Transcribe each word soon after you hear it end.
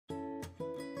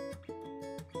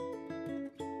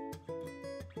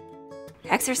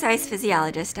Exercise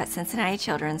physiologists at Cincinnati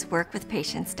Children's work with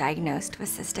patients diagnosed with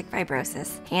cystic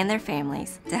fibrosis and their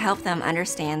families to help them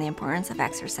understand the importance of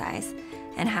exercise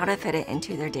and how to fit it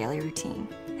into their daily routine.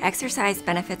 Exercise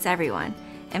benefits everyone,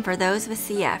 and for those with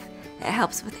CF, it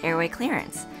helps with airway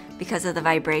clearance. Because of the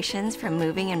vibrations from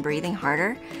moving and breathing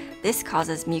harder, this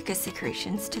causes mucus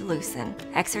secretions to loosen.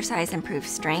 Exercise improves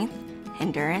strength,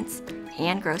 endurance,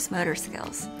 and gross motor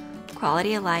skills,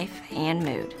 quality of life, and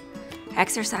mood.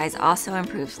 Exercise also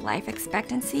improves life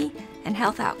expectancy and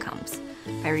health outcomes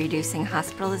by reducing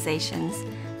hospitalizations,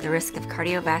 the risk of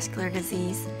cardiovascular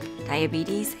disease,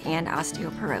 diabetes, and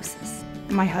osteoporosis.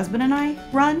 My husband and I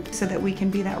run so that we can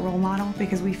be that role model,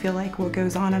 because we feel like what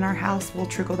goes on in our house will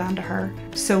trickle down to her.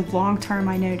 So long term,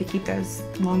 I know to keep those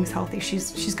lungs healthy,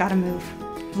 she's got to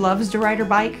move. Loves to ride her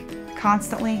bike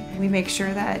constantly. We make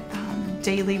sure that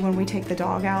daily when we take the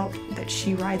dog out that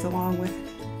she rides along with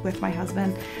my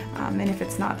husband. And if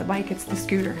it's not the bike, it's the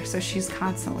scooter. So she's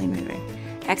constantly moving.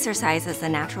 Exercise is a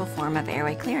natural form of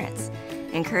airway clearance.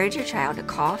 Encourage your child to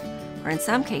cough, or in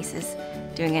some cases,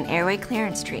 doing an airway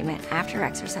clearance treatment after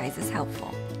exercise is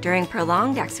helpful. During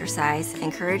prolonged exercise,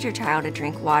 encourage your child to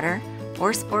drink water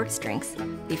or sports drinks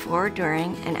before,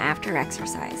 during, and after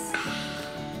exercise.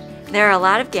 There are a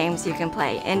lot of games you can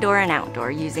play indoor and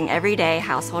outdoor using everyday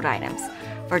household items.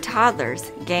 For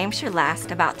toddlers, games should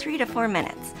last about 3 to 4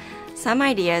 minutes. Some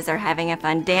ideas are having a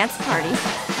fun dance party.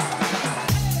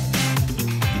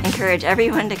 Encourage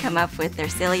everyone to come up with their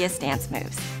silliest dance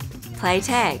moves. Play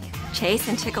tag. Chase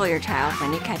and tickle your child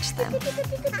when you catch them.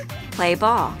 Play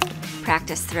ball.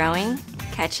 Practice throwing,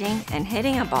 catching, and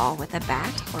hitting a ball with a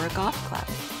bat or a golf club.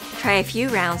 Try a few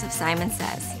rounds of Simon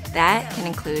Says. That can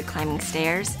include climbing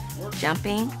stairs,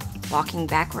 jumping, walking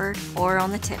backward, or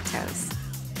on the tiptoes.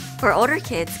 For older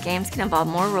kids, games can involve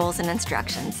more rules and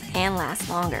instructions and last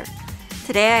longer.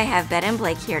 Today I have Bet and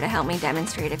Blake here to help me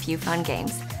demonstrate a few fun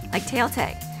games, like tail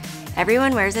tag.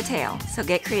 Everyone wears a tail, so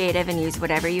get creative and use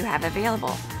whatever you have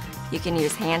available. You can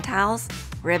use hand towels,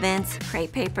 ribbons,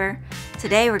 crepe paper.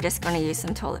 Today we're just going to use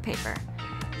some toilet paper.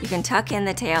 You can tuck in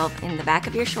the tail in the back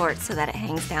of your shorts so that it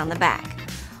hangs down the back.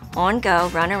 On go,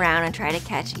 run around and try to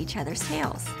catch each other's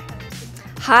tails.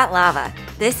 Hot lava.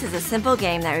 This is a simple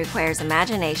game that requires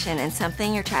imagination and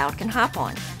something your child can hop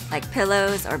on, like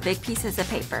pillows or big pieces of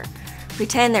paper.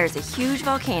 Pretend there's a huge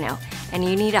volcano and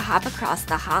you need to hop across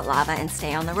the hot lava and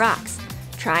stay on the rocks.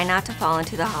 Try not to fall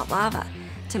into the hot lava.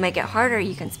 To make it harder,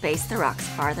 you can space the rocks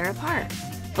farther apart.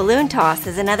 Balloon toss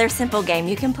is another simple game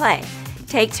you can play.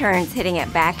 Take turns hitting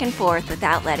it back and forth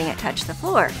without letting it touch the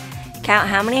floor. Count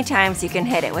how many times you can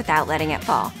hit it without letting it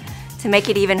fall. To make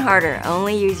it even harder,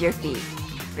 only use your feet.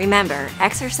 Remember,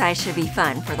 exercise should be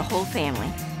fun for the whole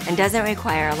family and doesn't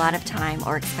require a lot of time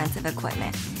or expensive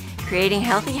equipment. Creating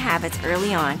healthy habits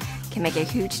early on can make a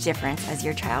huge difference as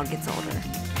your child gets older.